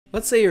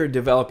Let's say you're a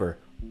developer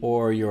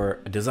or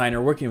you're a designer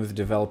working with a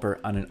developer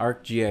on an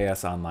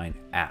ArcGIS Online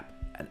app.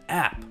 An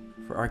app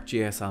for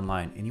ArcGIS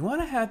Online. And you want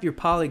to have your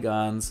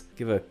polygons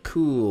give a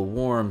cool,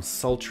 warm,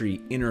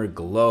 sultry inner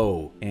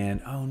glow.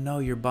 And oh no,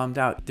 you're bummed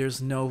out. There's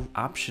no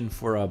option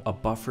for a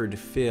buffered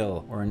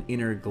fill or an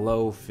inner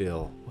glow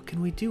fill. What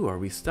can we do? Are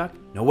we stuck?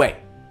 No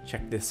way.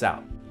 Check this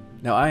out.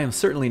 Now, I am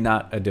certainly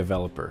not a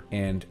developer,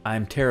 and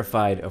I'm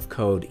terrified of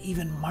code.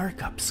 Even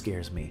markup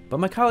scares me.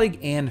 But my colleague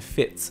Anne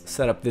Fitz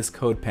set up this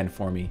code pen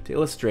for me to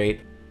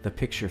illustrate the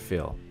picture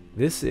fill.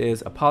 This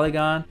is a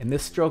polygon, and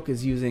this stroke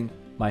is using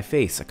my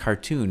face, a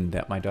cartoon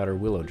that my daughter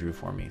Willow drew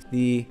for me.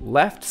 The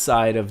left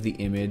side of the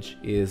image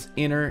is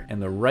inner, and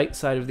the right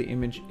side of the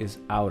image is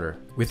outer.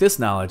 With this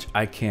knowledge,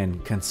 I can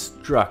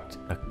construct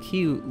a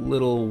cute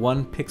little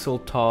 1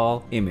 pixel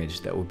tall image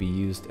that will be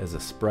used as a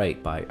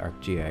sprite by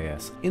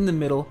ArcGIS. In the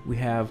middle, we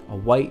have a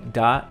white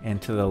dot,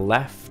 and to the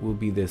left will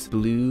be this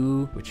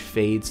blue, which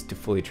fades to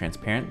fully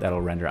transparent.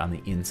 That'll render on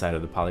the inside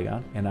of the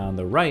polygon. And on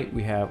the right,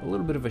 we have a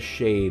little bit of a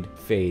shade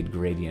fade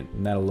gradient,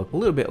 and that'll look a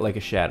little bit like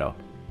a shadow.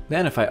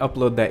 Then if I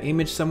upload that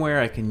image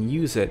somewhere, I can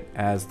use it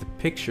as the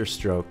picture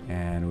stroke,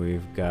 and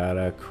we've got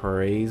a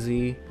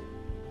crazy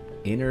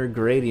inner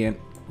gradient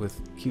with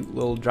cute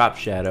little drop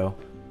shadow.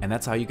 And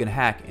that's how you can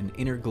hack an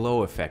inner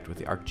glow effect with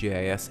the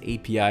ArcGIS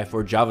API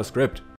for JavaScript.